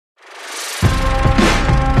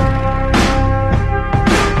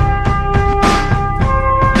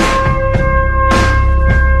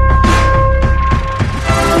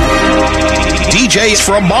DJs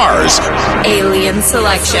from Mars. Alien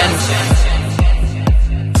Selection.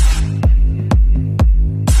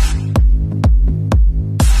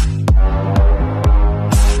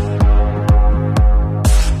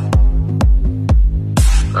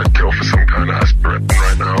 I'd kill for some kind of aspirin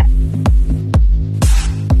right now.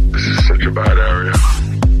 This is such a bad area.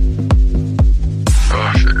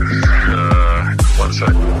 Oh, shit. One sec.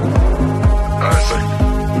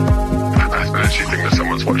 I literally think that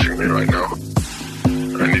someone's watching me right now.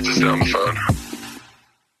 I need to stay on the phone.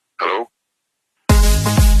 Hello?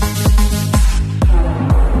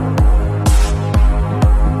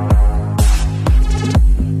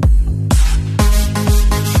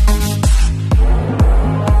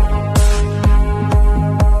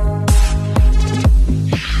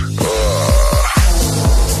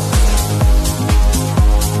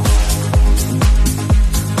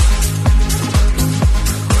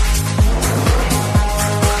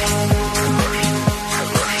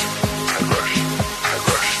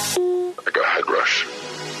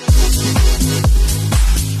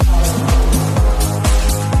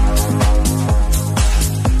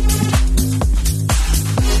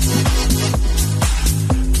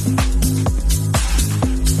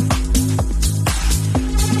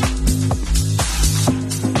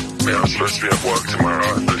 I'm supposed to be at work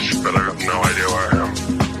tomorrow, but I have no idea where I am.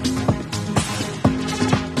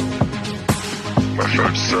 My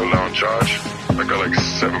phone's so low on charge. I got like 7%.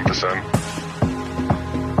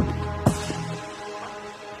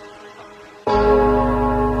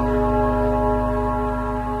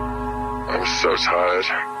 I'm so tired.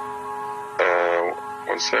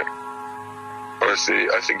 One sec. Honestly,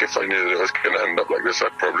 I think if I knew that it was going to end up like this, I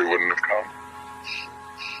probably wouldn't have come.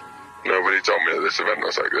 Nobody told me that this event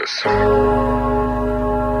was like this.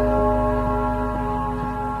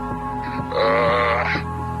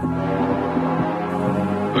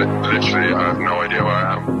 Literally, I have no idea where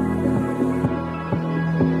I am.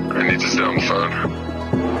 I need to stay on the phone.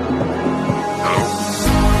 Hello?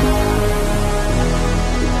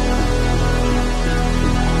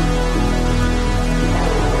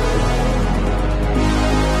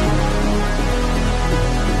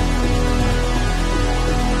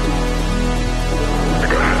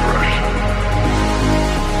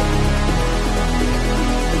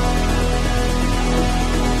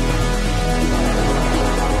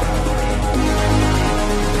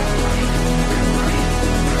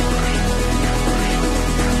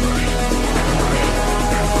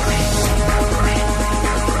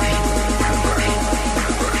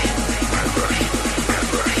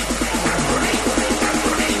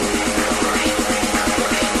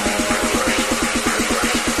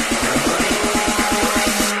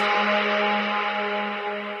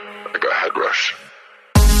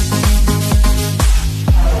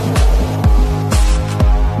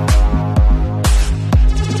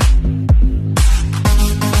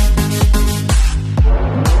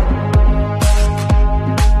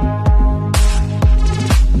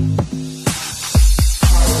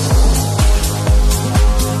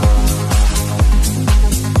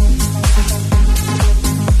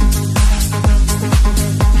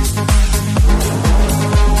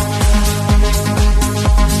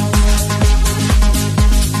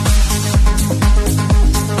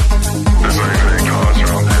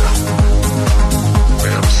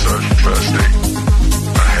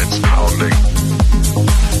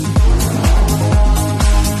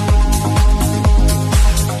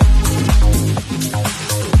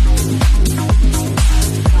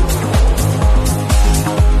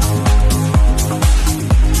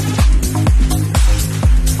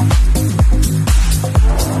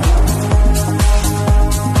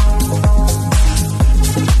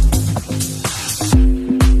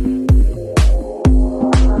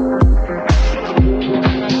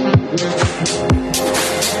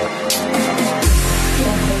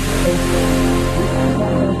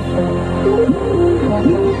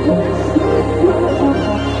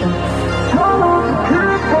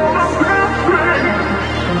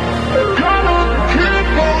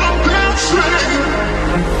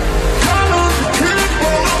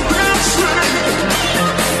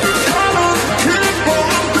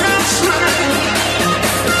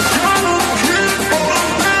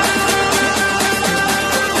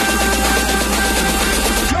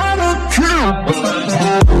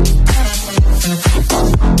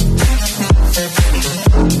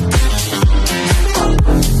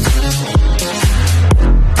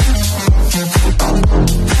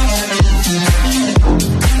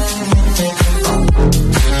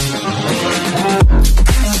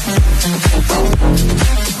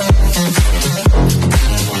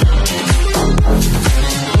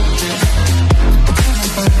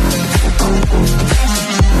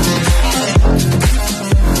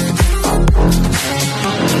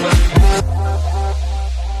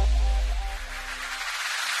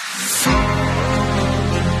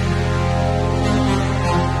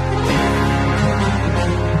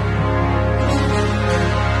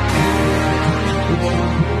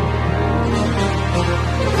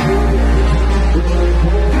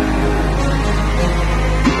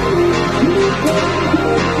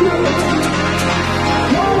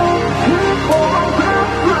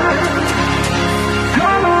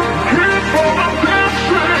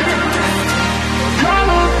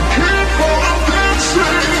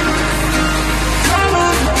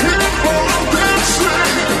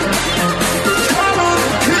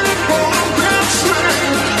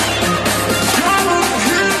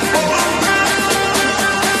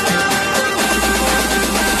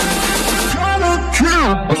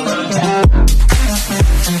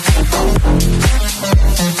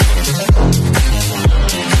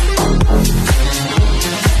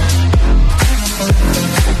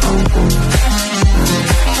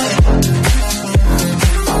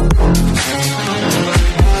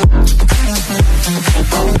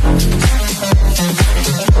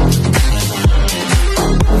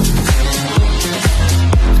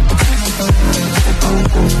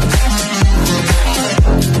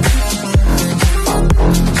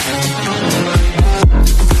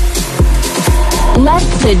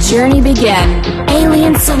 the journey begin.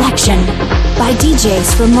 Alien Selection by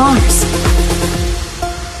DJs from Mars.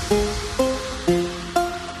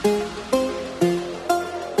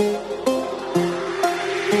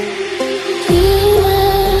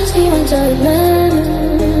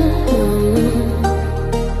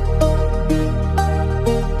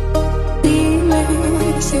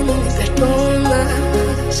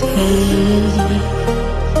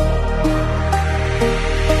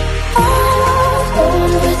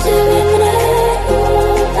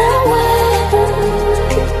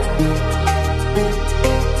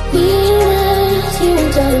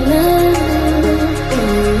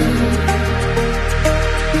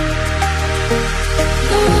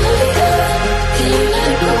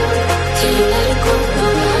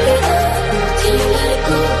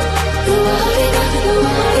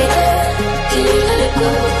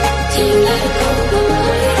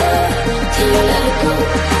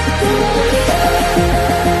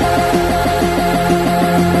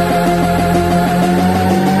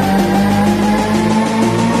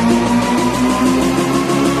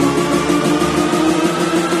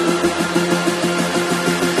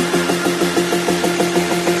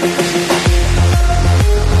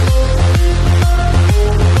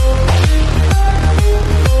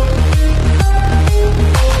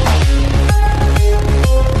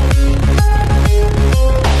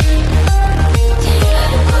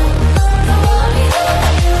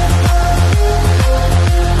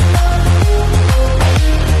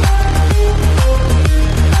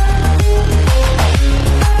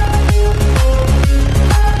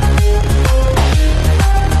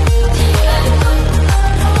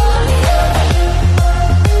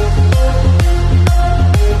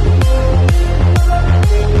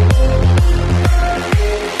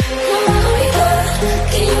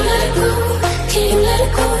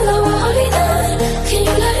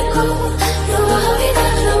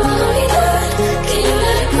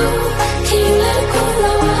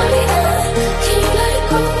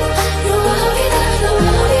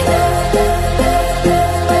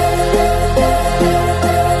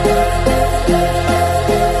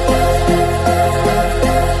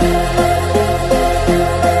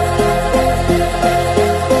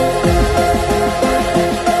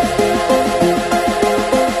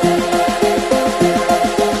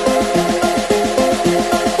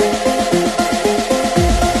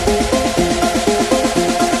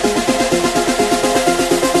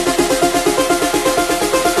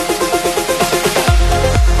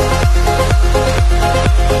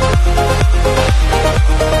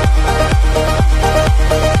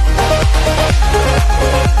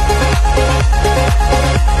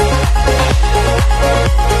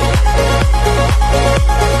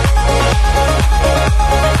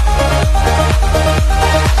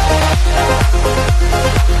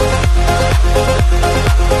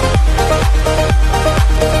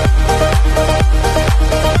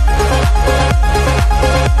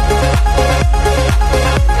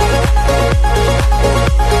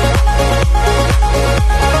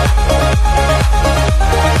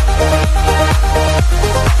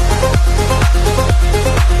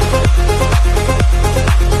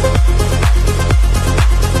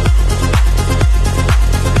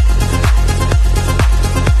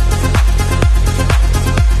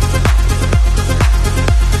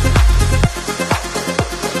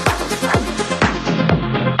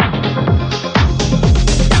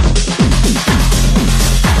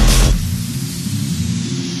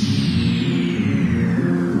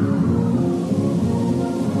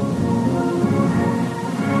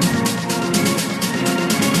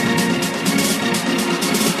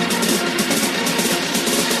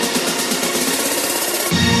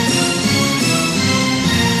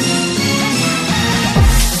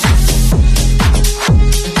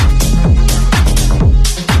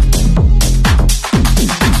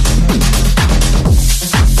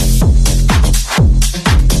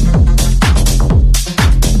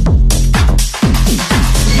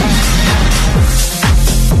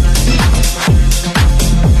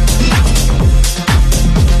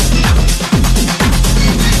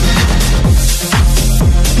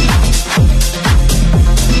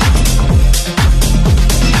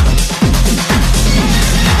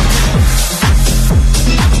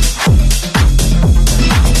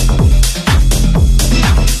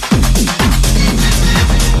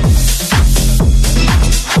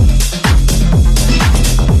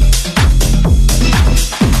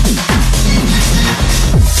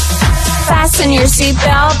 Fasten your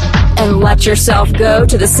seatbelt and let yourself go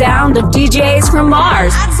to the sound of DJs from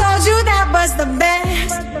Mars. I told you that was the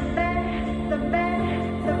best.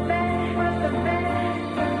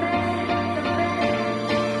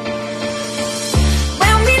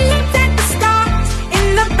 When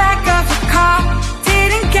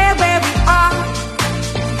care where we are.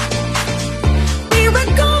 We were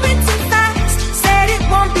going too fast, said it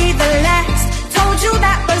won't be the last. Told you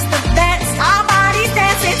that was the best. Our bodies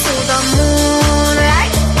dancing to the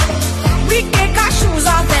moonlight. We kick our shoes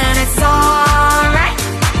off and it's alright.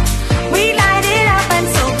 We light it up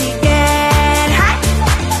until we get high.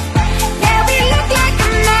 Yeah, we look like a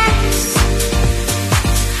mess.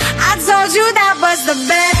 I told you that was the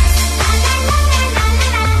best.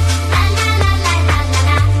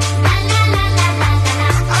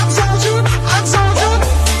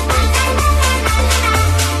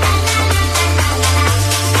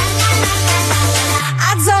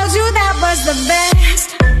 The best.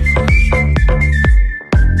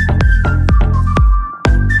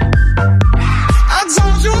 I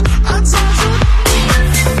told you. I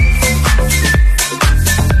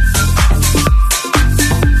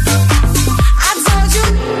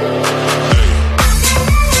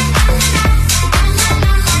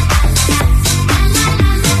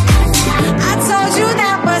told you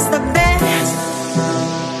that was the best.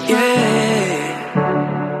 Yeah.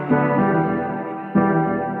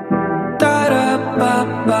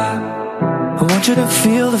 I want you to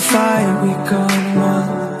feel the fire, we come one.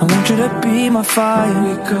 I want you to be my fire,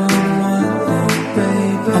 we come one, oh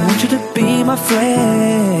baby. I want you to be my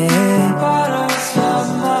flame.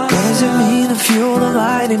 What does it mean if you're the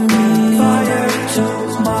light in me? Fire to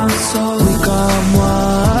my soul. We come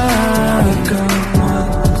one, we come one.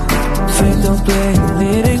 Fake don't play,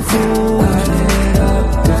 leading fool. Light it up,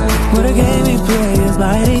 what a game we play is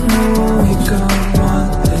lighting you. We come one,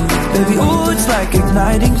 baby, ooh, it's like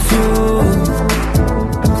igniting fuel.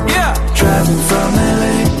 Yeah, driving from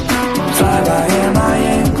LA, fly by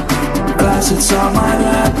MIA. Glasses on my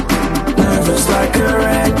lap, nervous like a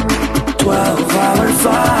wreck. 12-hour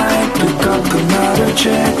flight, pick up another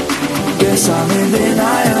check. Guess I'm in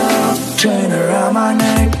denial, chain around my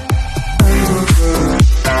neck.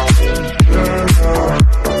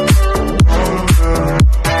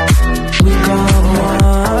 We come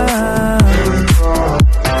one.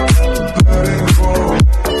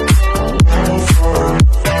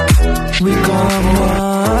 We come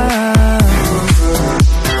one.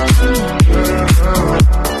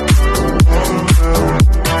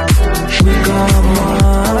 We come one.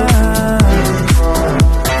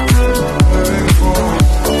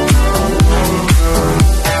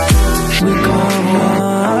 We come one.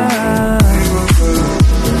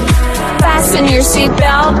 Fasten your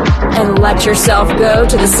seatbelt and let yourself go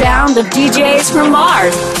to the sound of DJs from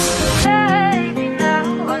Mars.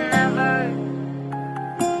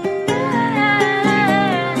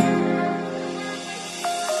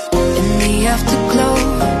 Afterglow,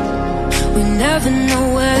 we never know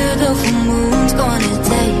where the full moon's gonna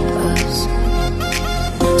take us,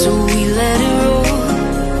 so we let it roll.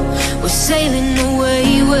 We're sailing away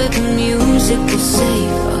where the music will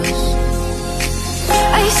save us.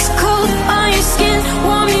 Ice cold on your skin,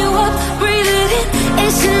 warm you up, breathe it in.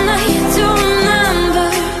 It's a night to remember.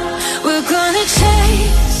 We're gonna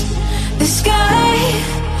chase the sky,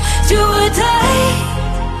 do or die.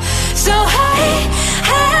 So high,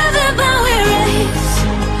 heaven bound we race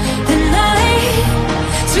the night,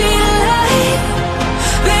 sweet life,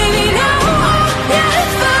 baby now or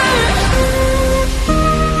never.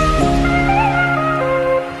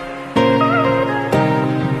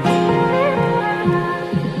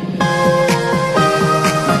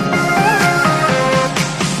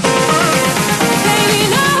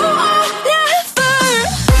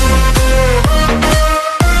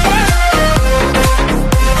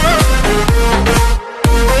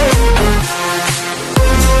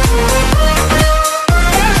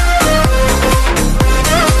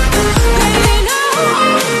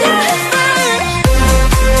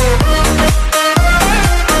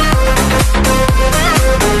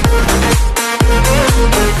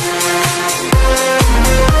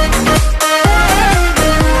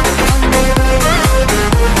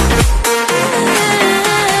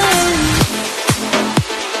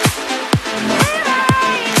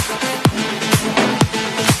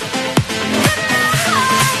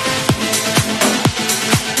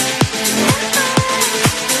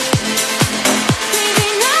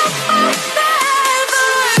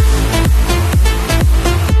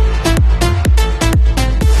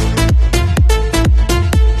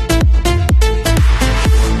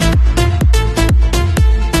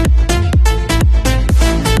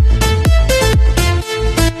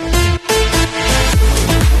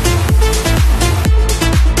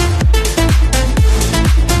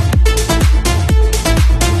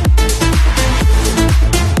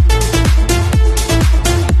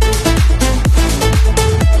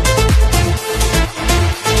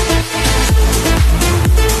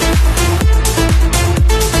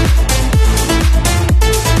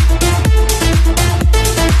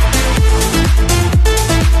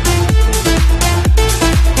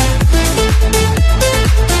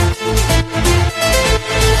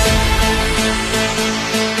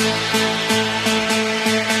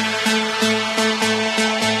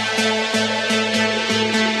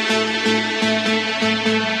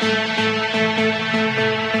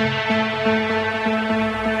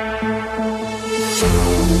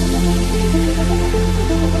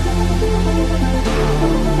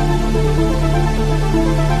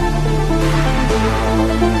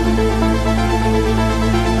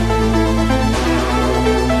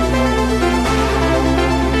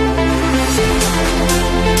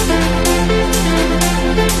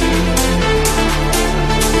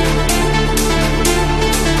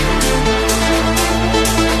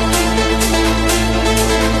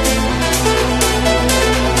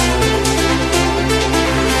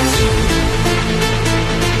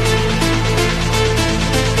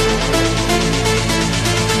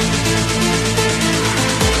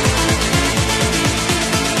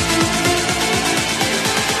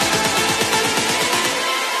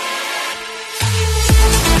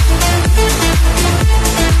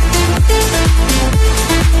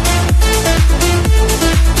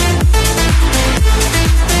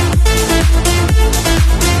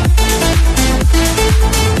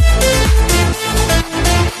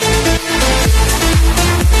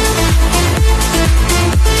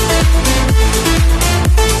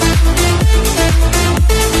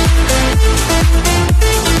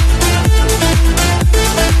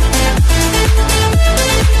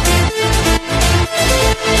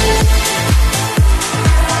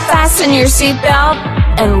 Fasten your seatbelt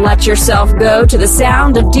and let yourself go to the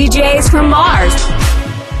sound of DJs from Mars.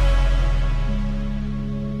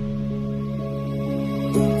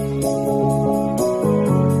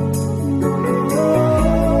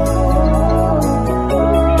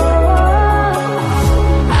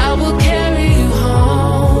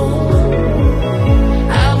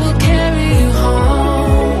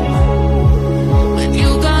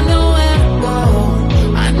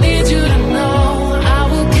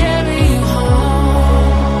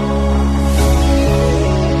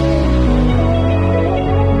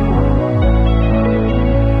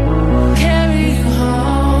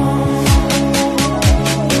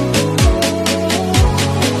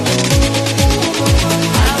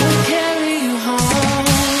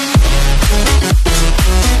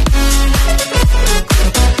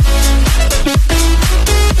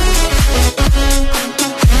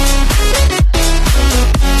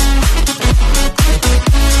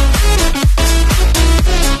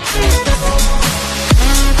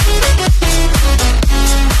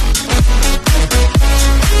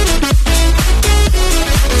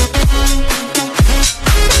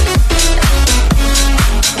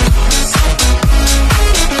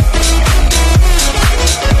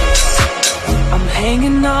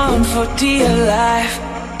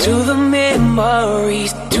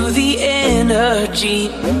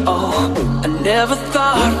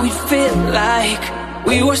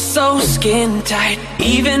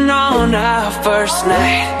 Even on our first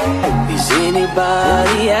night, is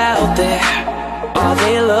anybody out there? Are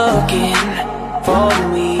they looking for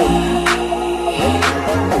me?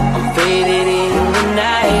 I'm faded in the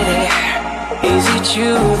night air. Is it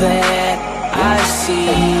you that I see?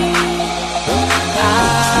 I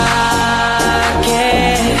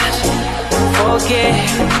can't forget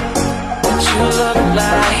what you look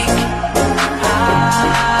like. I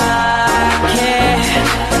can't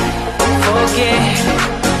forget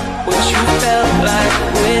what you felt like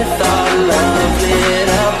with our love lit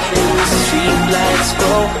up in the street lights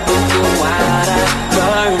go with your wide eyes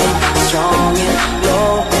burning strong and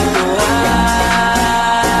low. No,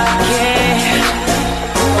 I can't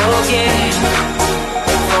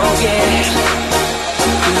forget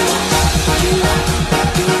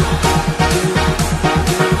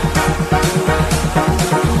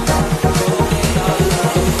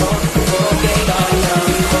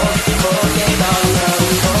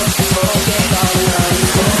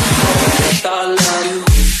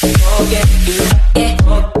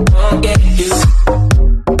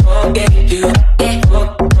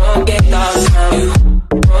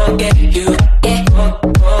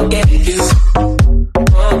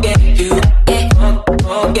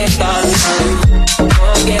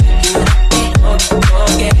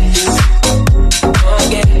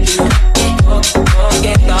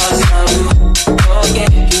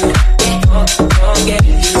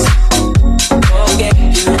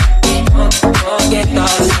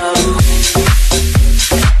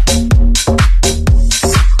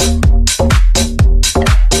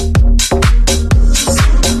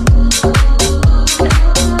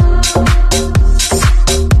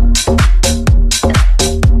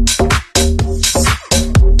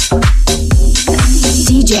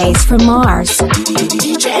DJs from Mars.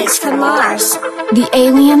 DJs from Mars. The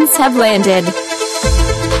aliens have landed.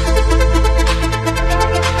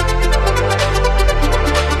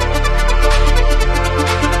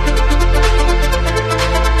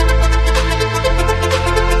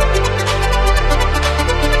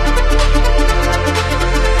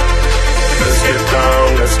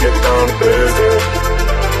 Let's get down to business.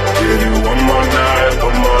 Give you one more night,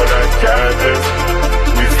 got this.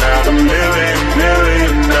 We've had a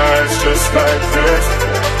million nights just like this.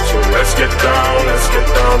 So let's get down to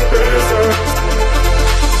business.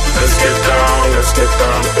 Let's get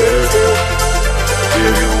down to business.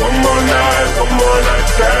 Give you one more night,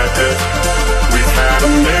 got this. We've had a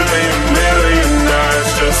million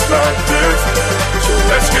nights just like this. So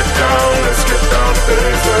let's get down to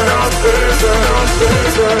business.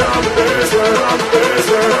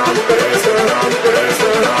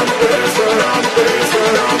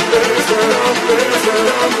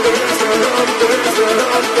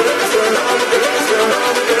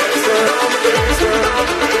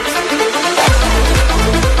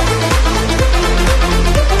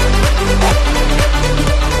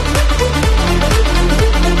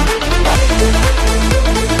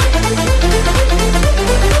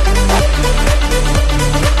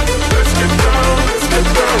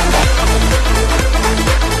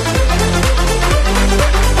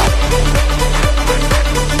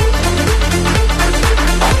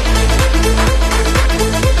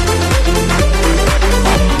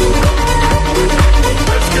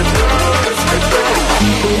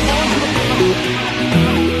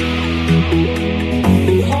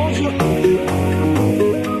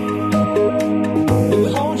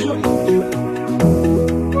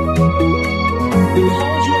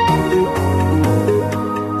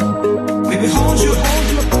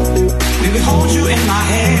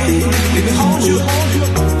 head. Let me hold you.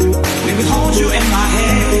 Let me hold you in my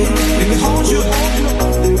head. Let me hold you.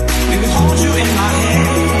 Let me hold you in my head.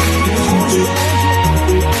 Let me hold you.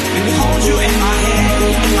 Let me hold you in my head.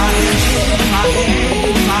 In my head. In my head.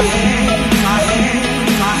 In my head. In my head.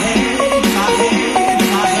 In my head. In my head. In my head.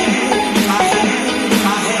 In my head. In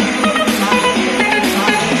my head. In my head. In my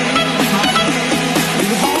head. Let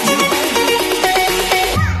me hold you.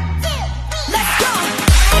 Let's go.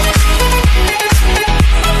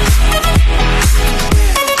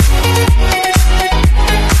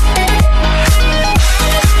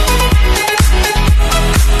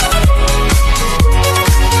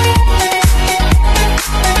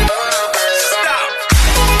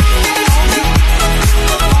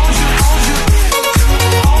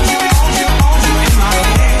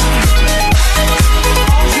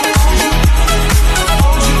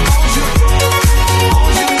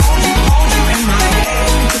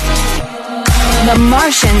 The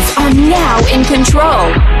Martians are now in control.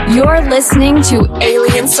 You're listening to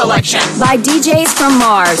Alien Selection by DJs from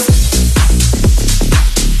Mars.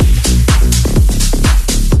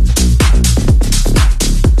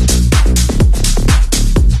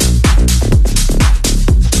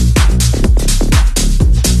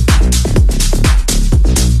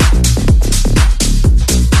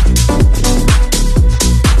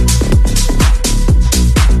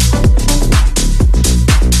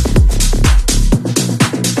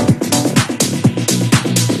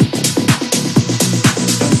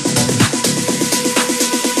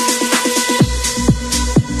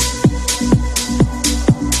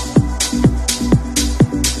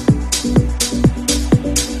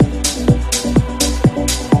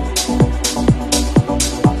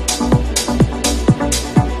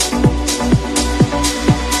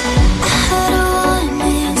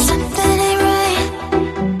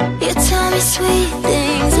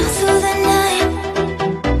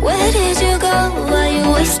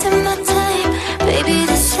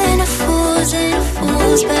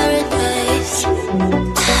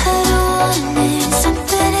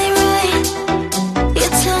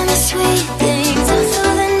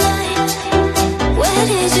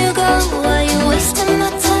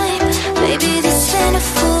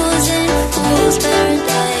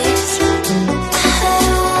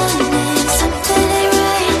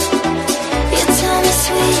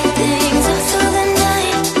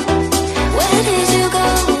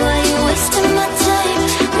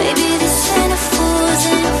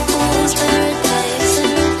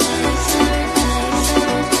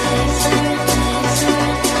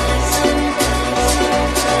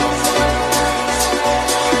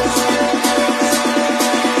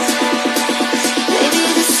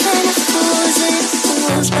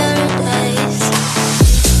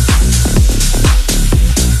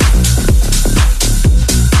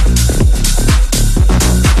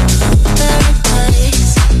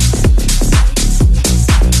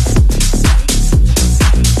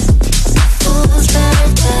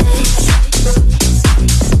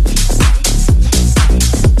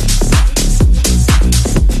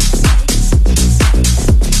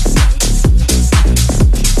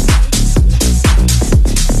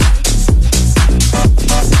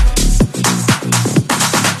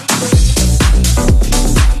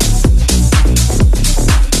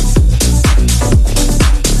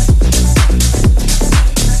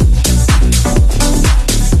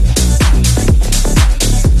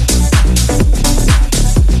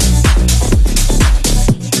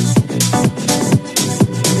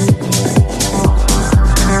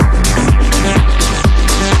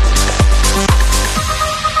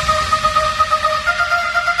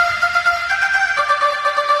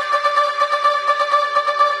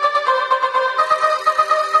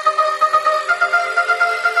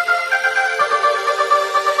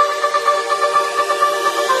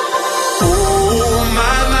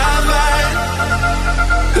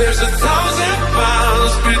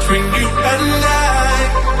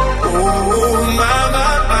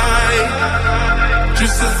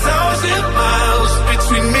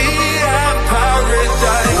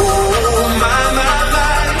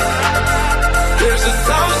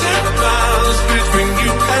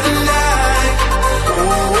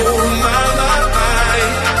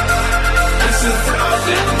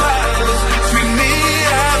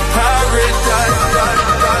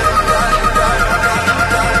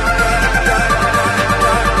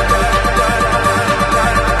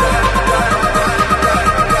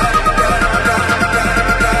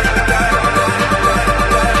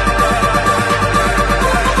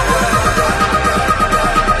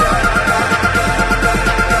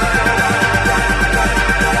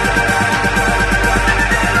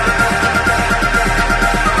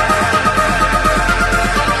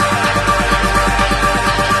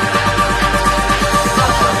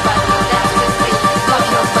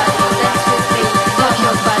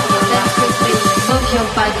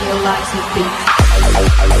 alternative beat.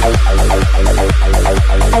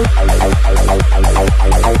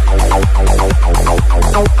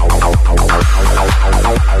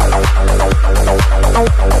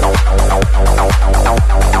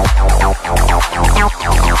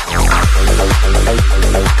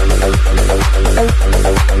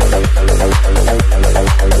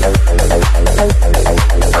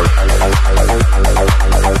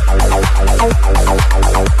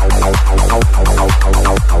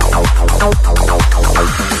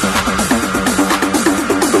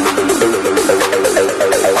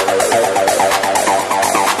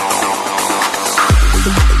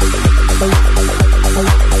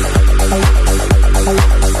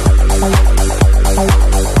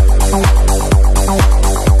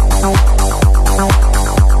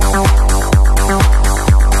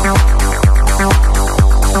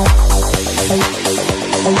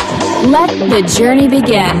 Let the journey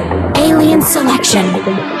begin. Alien Selection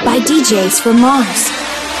by DJs from Mars.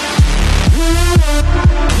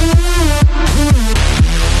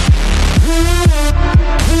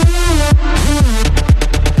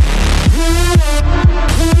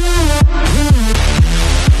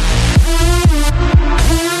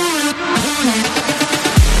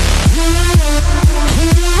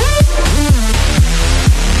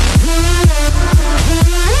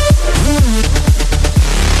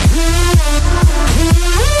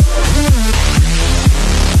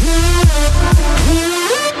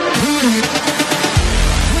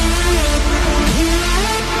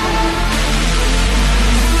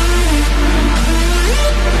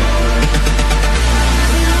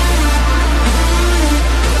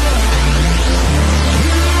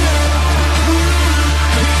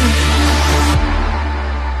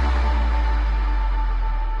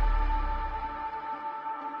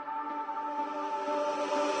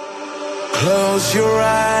 Close your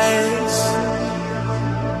eyes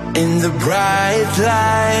in the bright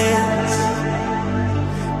lights.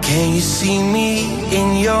 Can you see me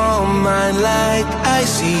in your mind like I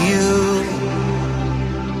see you?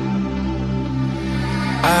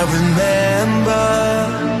 I remember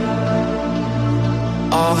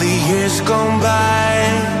all the years gone by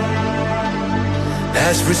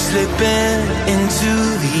as we're slipping into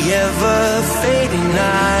the ever-fading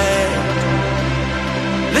night.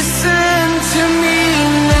 Listen to me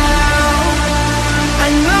now. I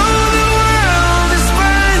know the world is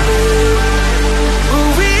burning, but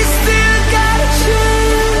we still got a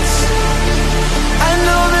chance. I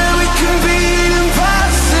know that we can be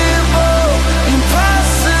impossible,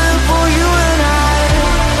 impossible, you and I.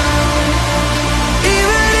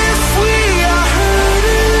 Even if we are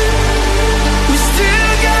hurting, we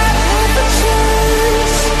still got half a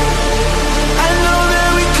chance. I know that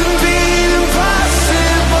we can be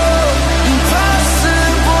impossible,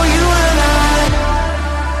 impossible, you and I.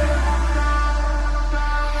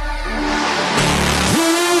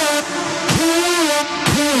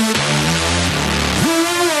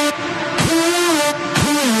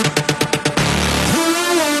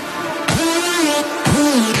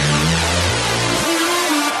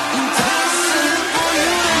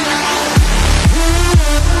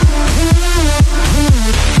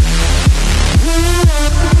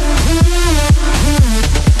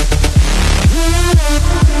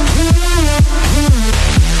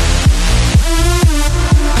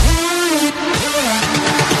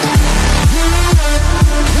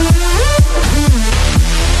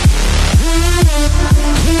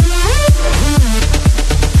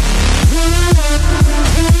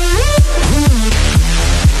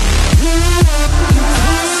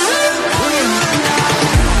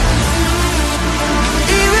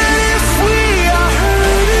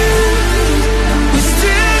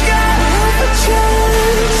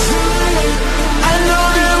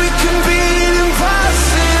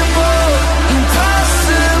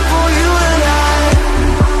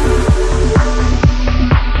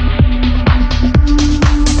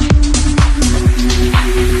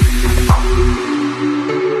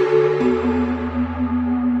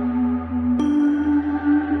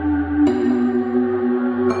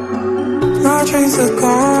 My dreams are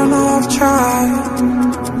gone, I've tried.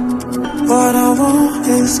 What I want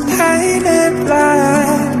is painted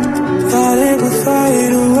black. Thought it would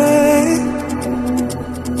fade away.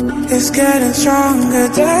 It's getting stronger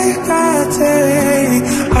day by day.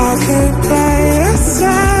 I could play it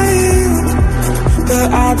safe, but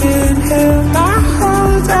I've been here my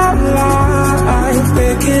whole damn life,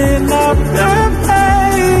 picking up the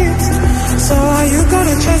pace. So are you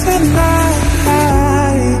gonna chase me tonight?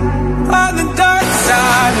 On the dark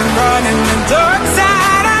side, I'm running. The dark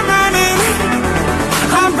side, I'm running.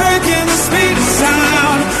 I'm breaking the speed of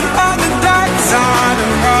sound. On the dark side,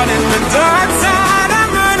 I'm running.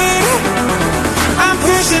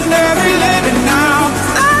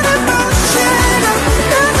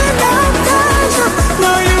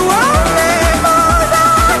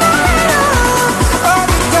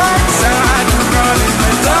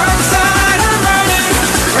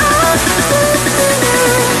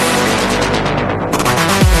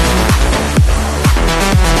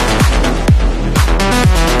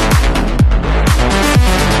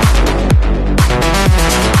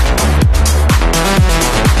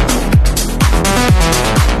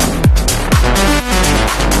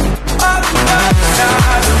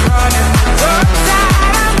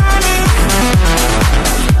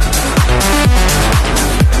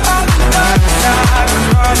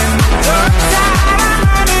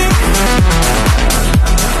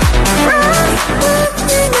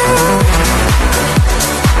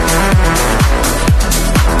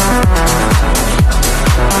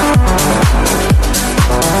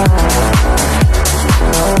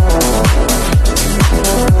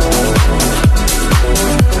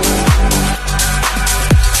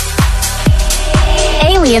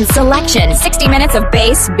 Selection, 60 minutes of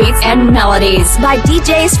bass, beats, and melodies by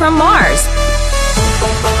DJs from Mars.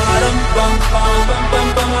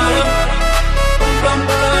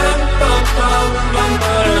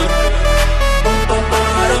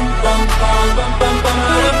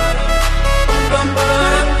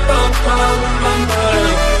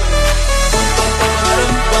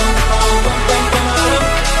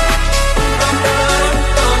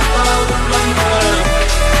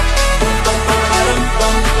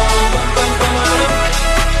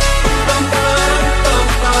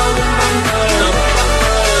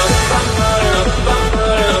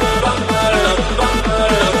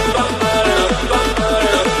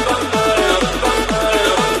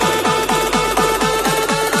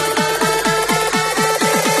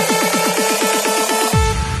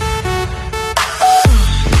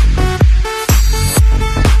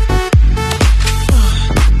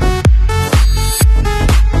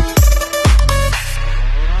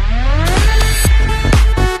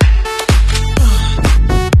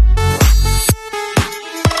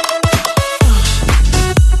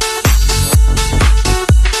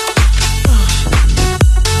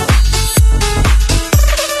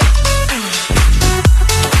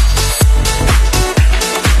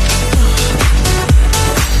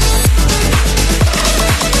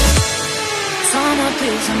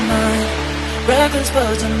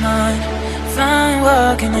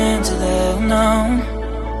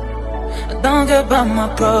 My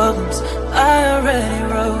problems, I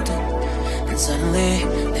already wrote it, and suddenly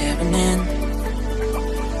they're an end.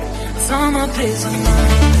 I found my peace of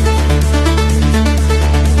mind.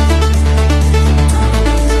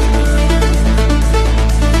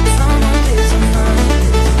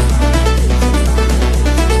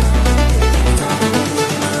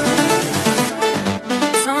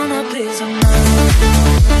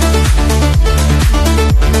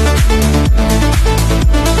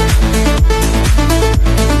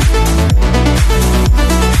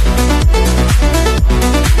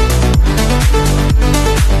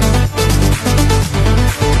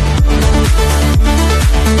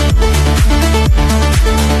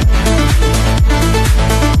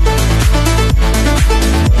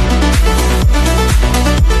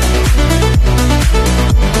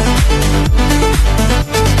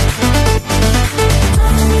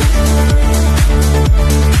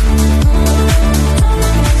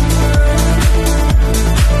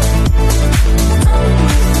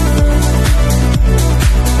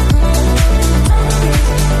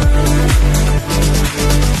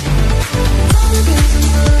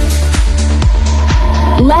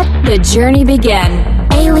 The journey begin.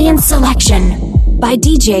 Alien Selection by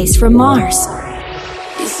DJs from Mars.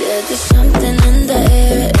 You said there's something in the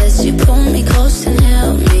air as you pull me close and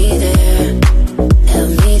held me there.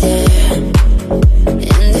 Held me there. And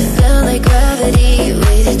it felt like gravity, the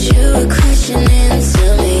way that you were crashing into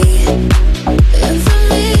me. Into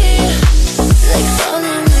me. Like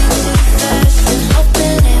falling way too fast and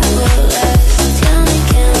hoping it will last. Tell me,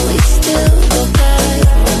 can we still go back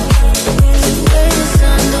to where the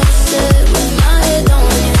sun don't set with my head on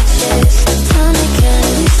your chest? Tell me, can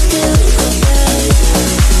we still go back?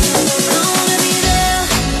 I wanna be there.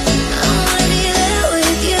 I wanna be there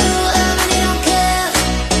with you. I really don't care.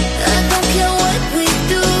 I don't care what we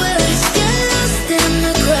do. Let's get lost in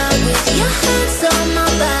the crowd with your hands on my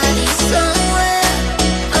body. So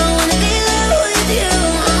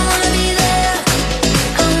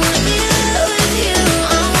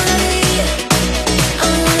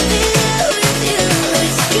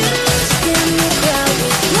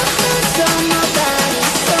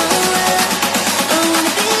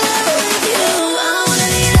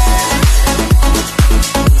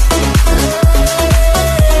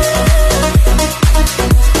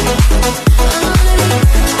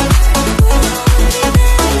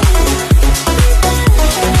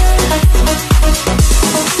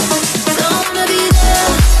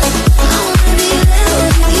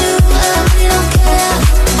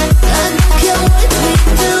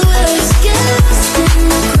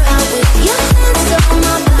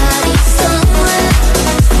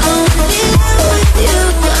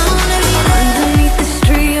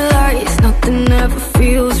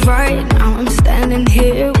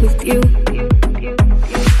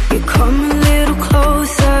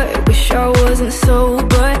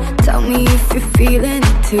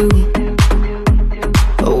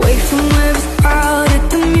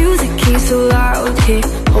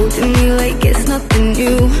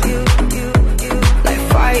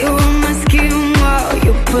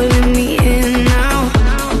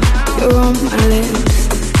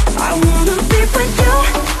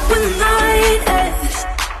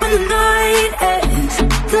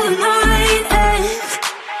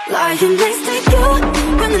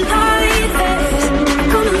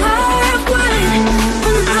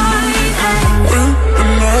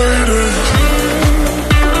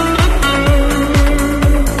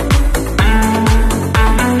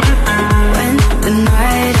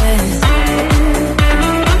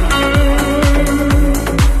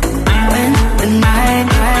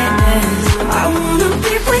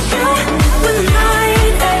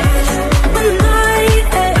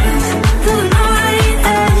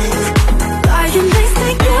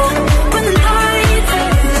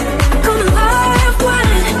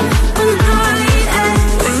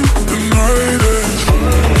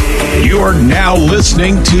now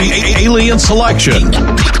listening to Alien Selection.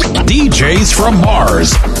 DJs from Mars.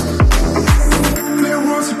 There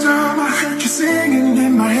was a time I heard you singing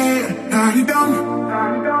in my head. Da-dee-dum,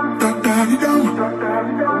 da-da-dee-dum.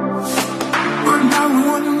 But now I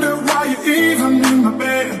wonder why you're even in my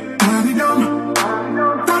bed. Da-dee-dum,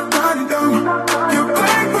 da-da-dee-dum. You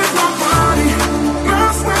play with my body,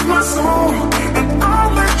 mess with my soul, and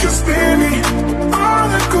I'll let you spin me, all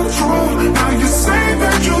in control. Now you say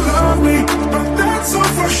that you love me, but that's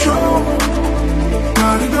all for sure.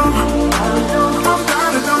 Da-dee-dum,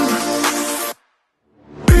 da-da-dum.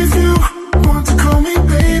 If you want to call me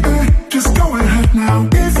baby, just go ahead now.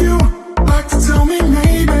 If you like to tell me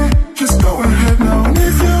maybe, just go ahead now. And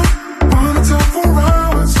if you wanna talk for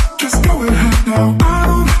hours, just go ahead now.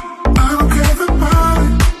 I don't care about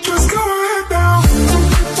it, just go ahead now.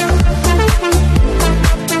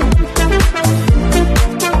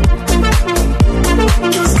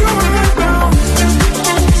 Just go ahead now.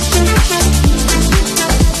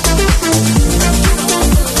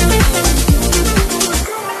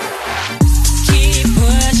 Keep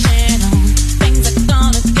pushing on. Things are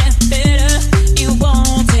gonna get better. It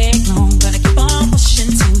won't take long. Gotta keep on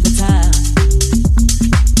pushing to the top.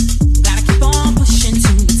 Gotta keep on pushing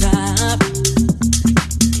to the top.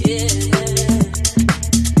 Yeah.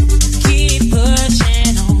 Keep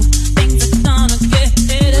pushing on. Things are gonna get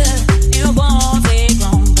better. It won't take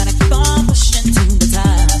long. Gotta keep on pushing to the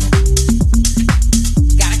top.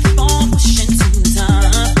 Gotta keep on pushing to the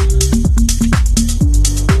top.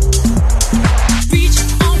 Reach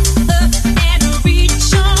on up and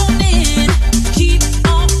reach on in. Keep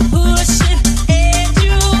on pushing and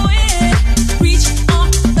you win. Reach on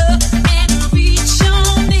up and reach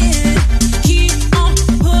on in. Keep on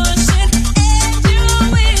pushing and you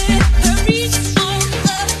win. Reach on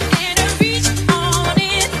up and reach on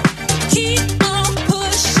in. Keep on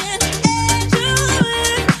pushing and you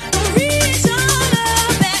win. Reach on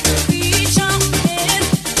up and reach on in.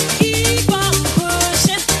 Keep on pushing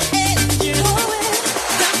and you win.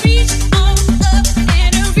 Reach on up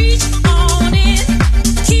and reach on in.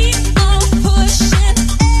 Keep on pushing and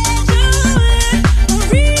you win.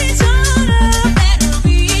 Reach on up and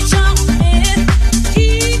reach on in.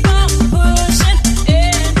 Keep on pushing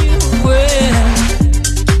and you win.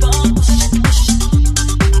 Keep on pushing, pushing.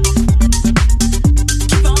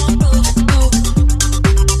 Keep on moving, moving.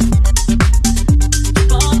 Keep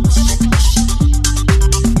on pushing, pushing.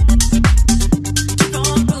 Keep on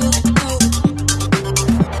moving, moving.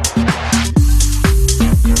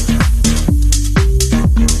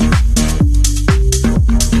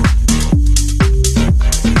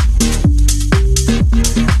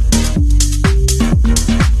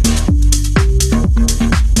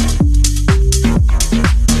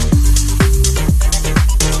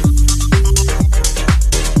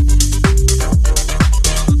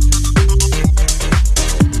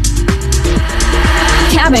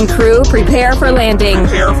 Cabin crew, prepare for landing.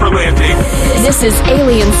 Prepare for landing. This is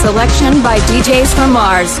Alien Selection by DJs from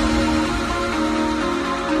Mars.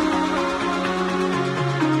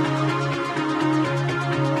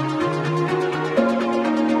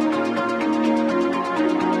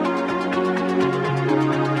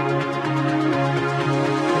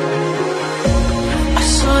 I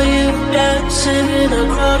saw you dancing in a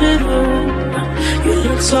crowded room. You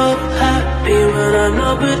look so happy when I'm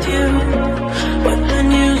not with you. But then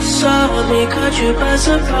you saw me, caught you by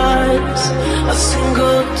surprise. A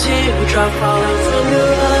single teardrop falling from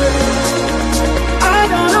your eyes. I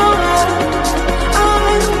don't know how, I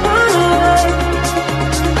don't wanna wait.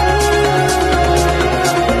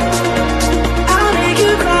 I'll make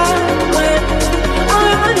you cry when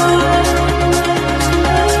I know it.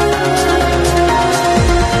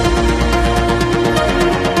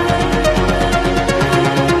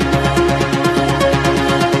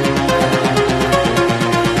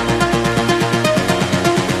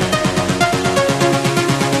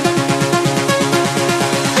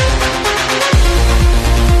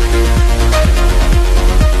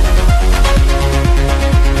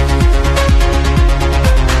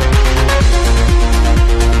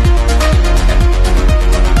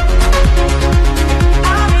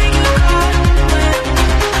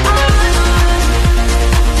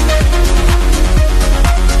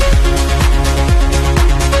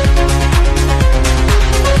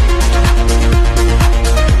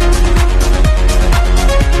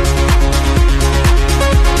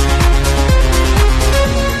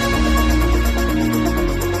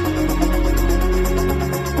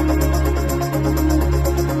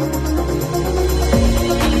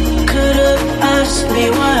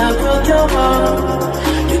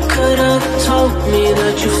 told me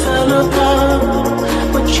that you fell apart,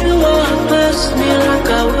 but you walk past me like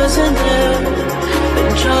I wasn't there,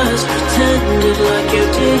 and just pretended like you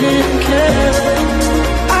didn't care.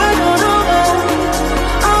 I don't know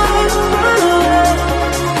how I run away.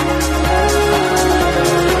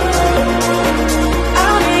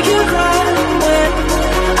 I'll make you cry when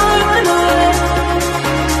I run away.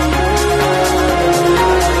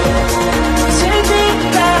 Take me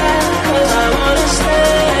back, 'cause I wanna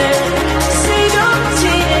stay. Save your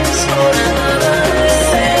tears for another day.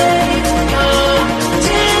 Save your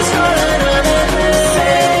tears for another day.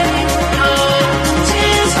 Save your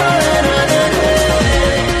tears for another day.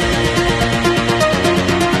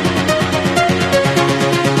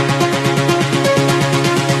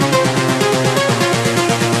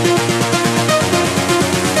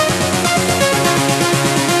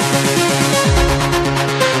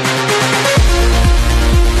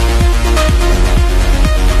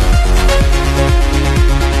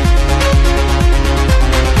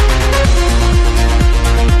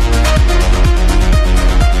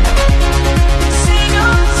 Save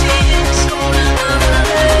your tears for another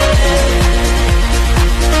day.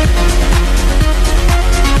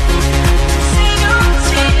 Save your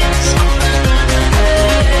tears for another day.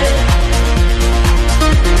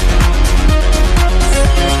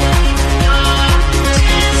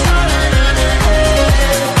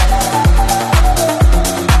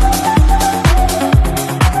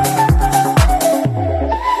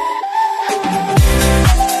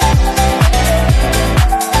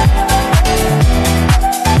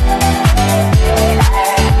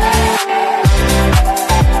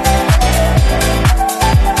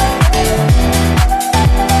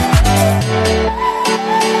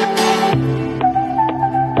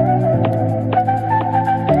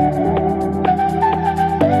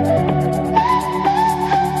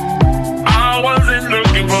 I wasn't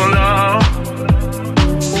looking for love.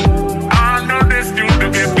 I know this you to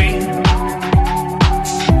get me.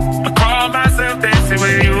 I call myself dancing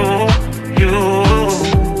with you.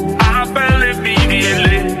 I fell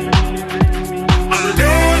immediately.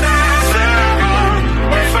 Under that circle,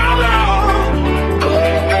 we found love.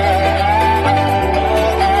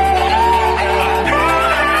 Under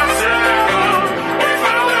that circle, we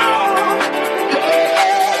found love.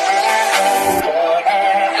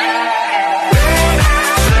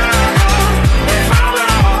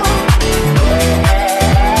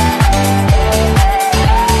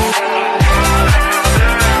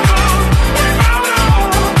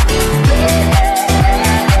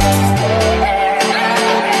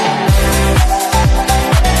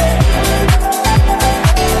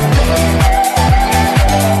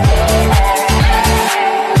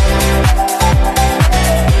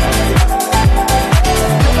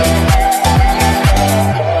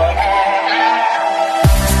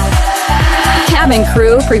 Cabin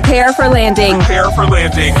crew, prepare for landing. Prepare for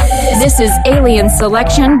landing. This is Alien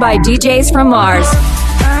Selection by DJs from Mars.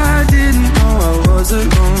 I didn't know I was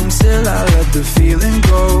alone, still I let the feeling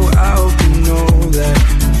go. I hope you know that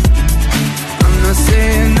I'm not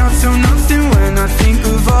saying not so nothing when I think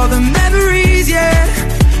of all the memories, yeah,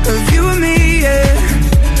 of you and me, yeah.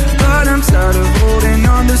 But I'm tired of holding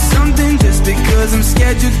on to something just because I'm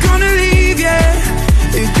scared you're gonna leave, yeah.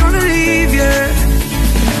 You're gonna leave, yeah.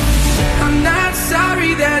 I'm not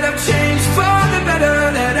sorry that I've changed for the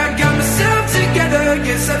better, that I got myself together.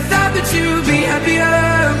 Guess I thought that you'd be happier.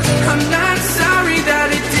 I'm not sorry that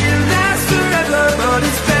it didn't last forever, but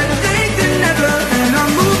it's better late than never. And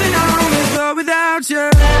I'm moving on with or without you.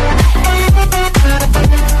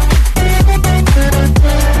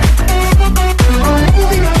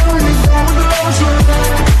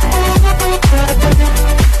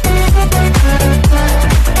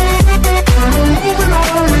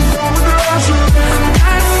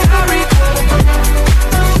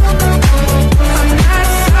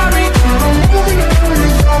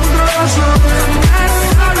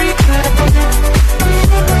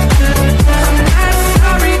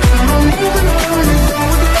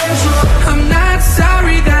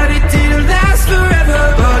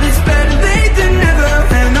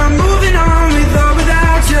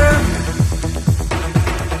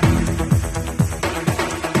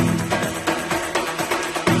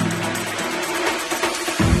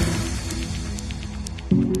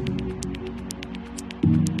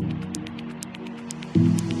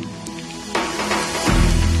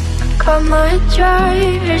 Got my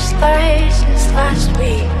driver's license last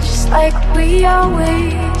week, just like we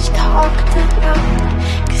always talked about.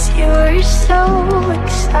 'Cause you were so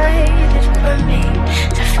excited for me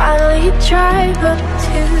to finally drive up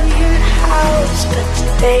to your house. But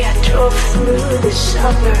today I drove through the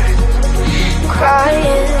suburbs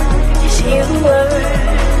crying 'cause you weren't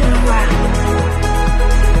around.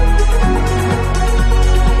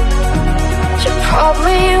 caught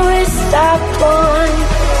me with that one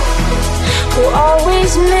who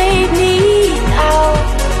always made me out.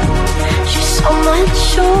 She's so much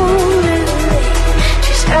older than me.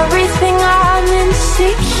 She's everything I'm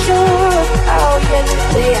insecure about. Yet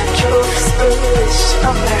today I drove through the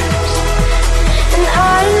suburbs, and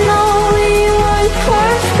I know we weren't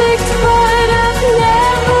perfect, but I've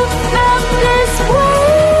never felt this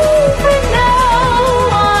way for no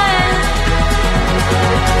one.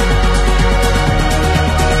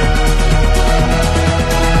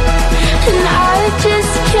 And I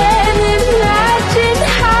just can't imagine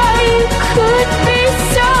how you could be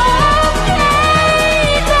so okay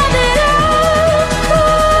now that I'm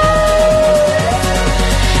gone.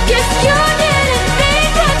 Guess you didn't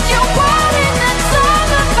think what you wanted, that's all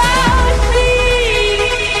about me.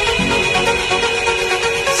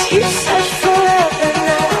 'Cause you said forever,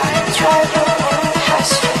 now I drive along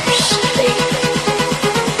past your street.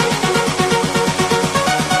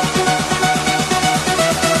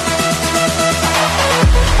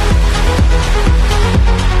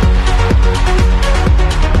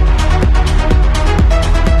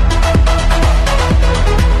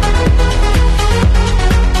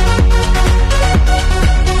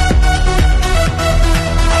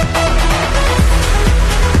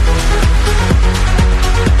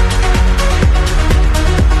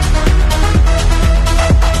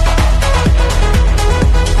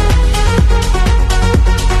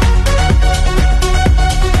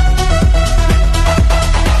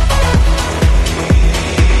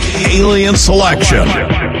 Alien Selection.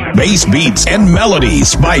 Bass beats and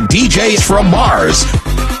melodies by DJs from Mars.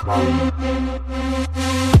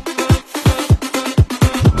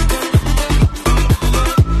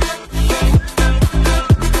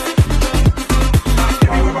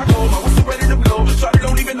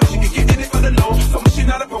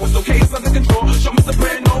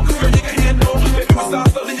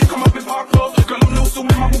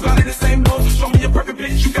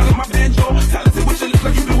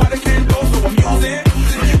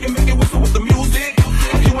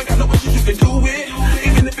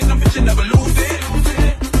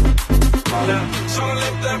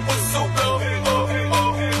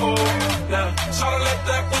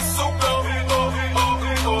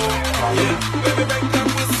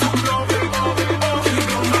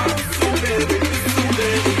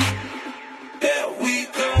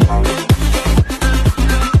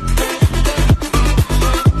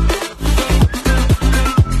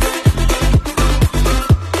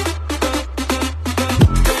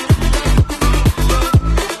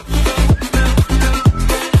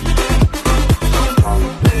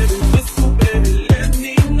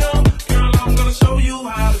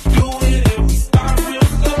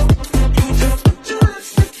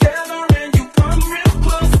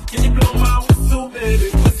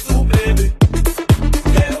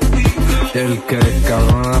 El que es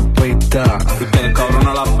cabrón a la pista. El que es cabrón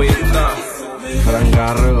a la pista.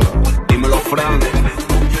 Frangarro. Dímelo, Fran.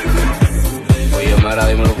 Oye, mira,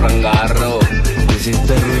 dímelo, Frangarro.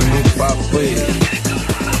 Hiciste el ritmo, papi.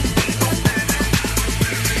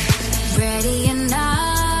 Ready or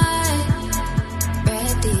not,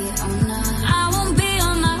 ready or not, I won't be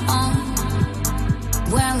on my own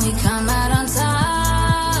when we come out on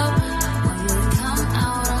top. When we come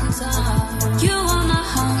out on top, you are my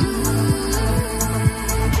home.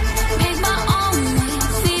 Make my own way,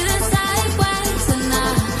 feeling sideways, and I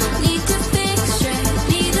need to think straight.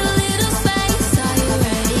 Need a little space. Are you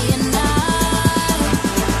ready or not?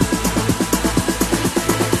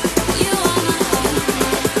 You are my home.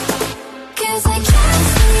 'Cause I can't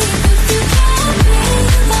sleep if you can't be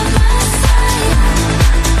by my side.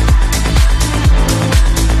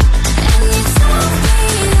 And you told me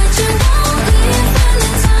that you won't leave when the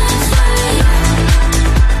time's right.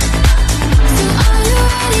 So are you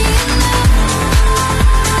ready or not?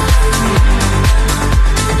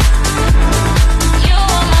 You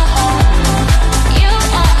are my home. You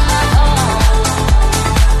are my home.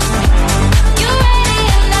 You ready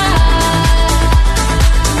or not?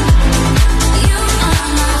 You are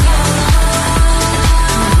my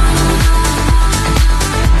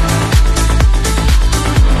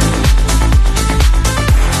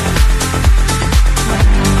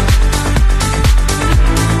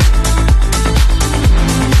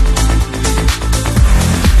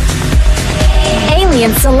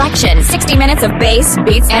Alien Selection. 60 minutes of bass,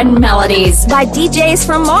 beats, and melodies by DJs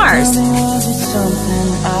from Mars. Tell me, was it something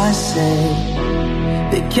I said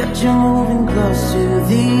that kept you moving close to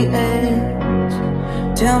the edge?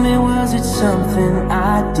 Tell me, was it something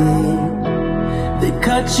I did that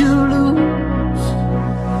cut you loose?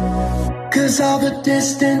 'Cause all the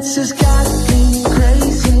distance has got me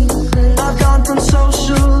crazy. I've gone on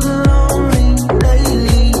social, lonely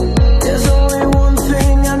lately. There's only one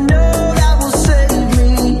thing I know that will save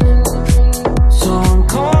me. So I'm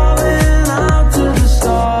calling out to the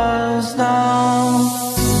stars now.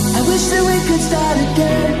 I wish that we could start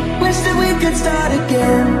again. Wish that we could start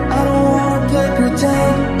again. I don't wanna play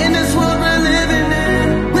pretend in this world we're living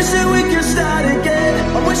in. Wish that we could start again.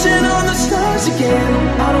 I'm wishing on the stars again.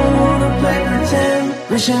 I don't wanna play pretend.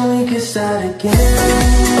 Wishing we could start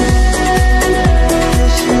again.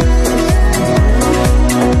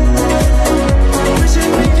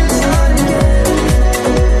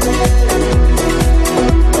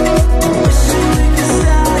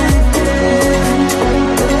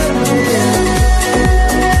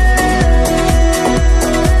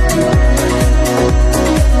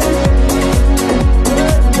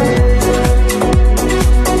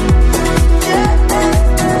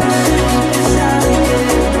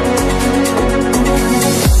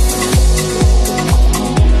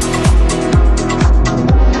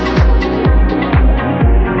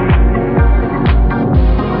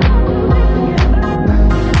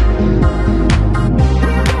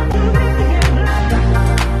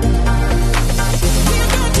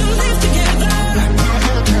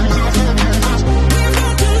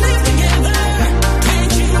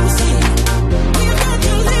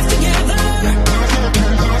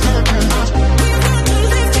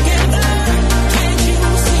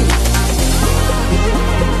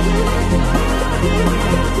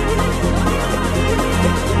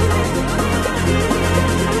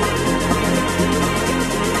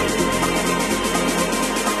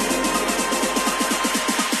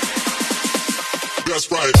 That's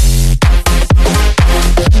right.